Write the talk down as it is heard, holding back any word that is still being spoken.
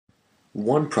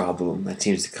One problem that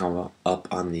seems to come up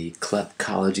on the CLEP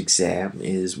college exam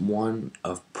is one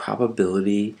of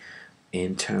probability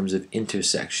in terms of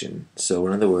intersection. So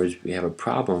in other words, we have a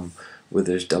problem where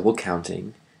there's double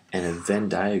counting and a Venn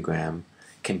diagram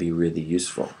can be really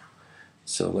useful.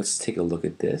 So let's take a look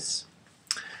at this.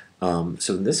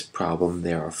 So in this problem,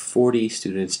 there are 40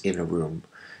 students in a room.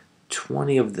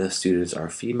 20 of the students are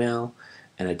female,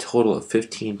 and a total of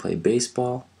 15 play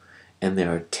baseball, and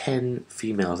there are 10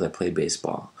 females that play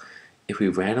baseball. If we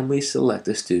randomly select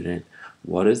a student,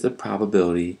 what is the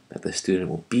probability that the student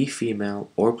will be female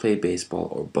or play baseball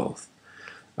or both?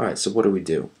 Alright, so what do we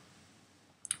do?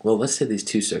 Well, let's say these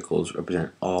two circles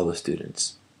represent all the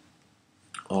students,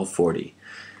 all 40.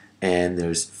 And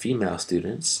there's female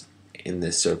students in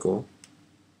this circle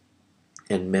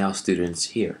and male students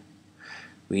here.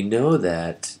 We know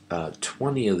that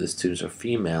 20 of the students are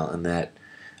female and that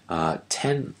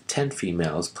 10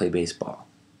 females play baseball.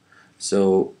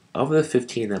 So of the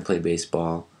 15 that play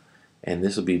baseball, and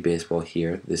this will be baseball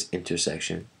here, this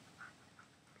intersection,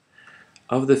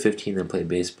 of the 15 that play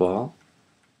baseball,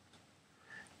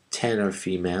 10 are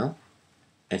female,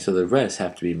 and so the rest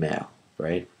have to be male,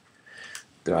 right?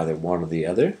 They're either one or the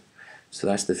other. So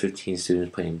that's the 15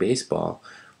 students playing baseball.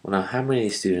 Well, now how many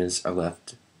students are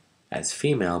left as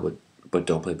female but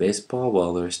don't play baseball?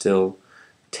 Well, there's still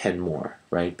 10 more,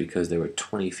 right? Because there were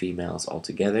 20 females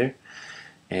altogether.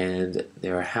 And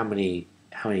there are how many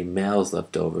males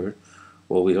left over?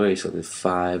 Well, we already selected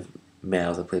 5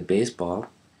 males that play baseball,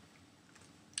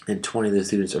 and 20 of the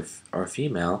students are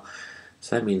female.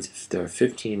 So that means there are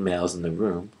 15 males in the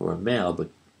room who are male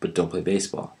but don't play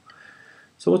baseball.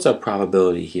 So what's our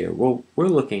probability here? Well, we're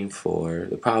looking for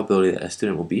the probability that a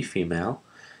student will be female.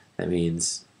 That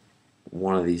means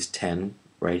one of these 10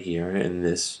 right here in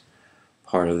this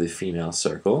part of the female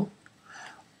circle,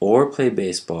 or play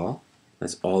baseball,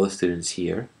 that's all the students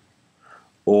here,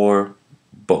 or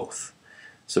both.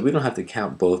 So we don't have to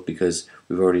count both because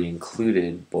we've already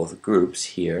included both groups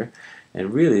here,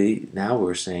 and really now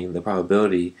we're saying the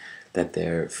probability that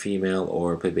they're female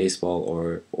or play baseball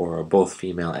or are both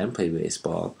female and play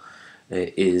baseball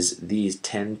is these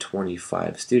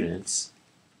 1025 students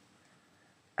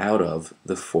out of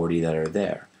the 40 that are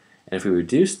there. And if we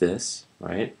reduce this,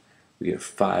 right, we get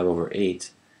 5 over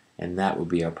 8, and that would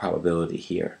be our probability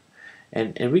here.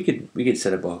 And we could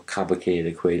set up a complicated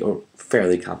equation, or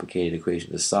fairly complicated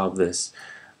equation to solve this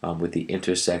with the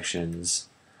intersections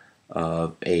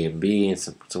of A and B and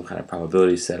some kind of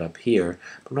probability set up here.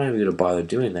 But I'm not even going to bother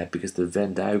doing that because the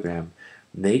Venn diagram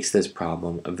makes this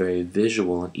problem a very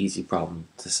visual and easy problem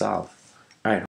to solve.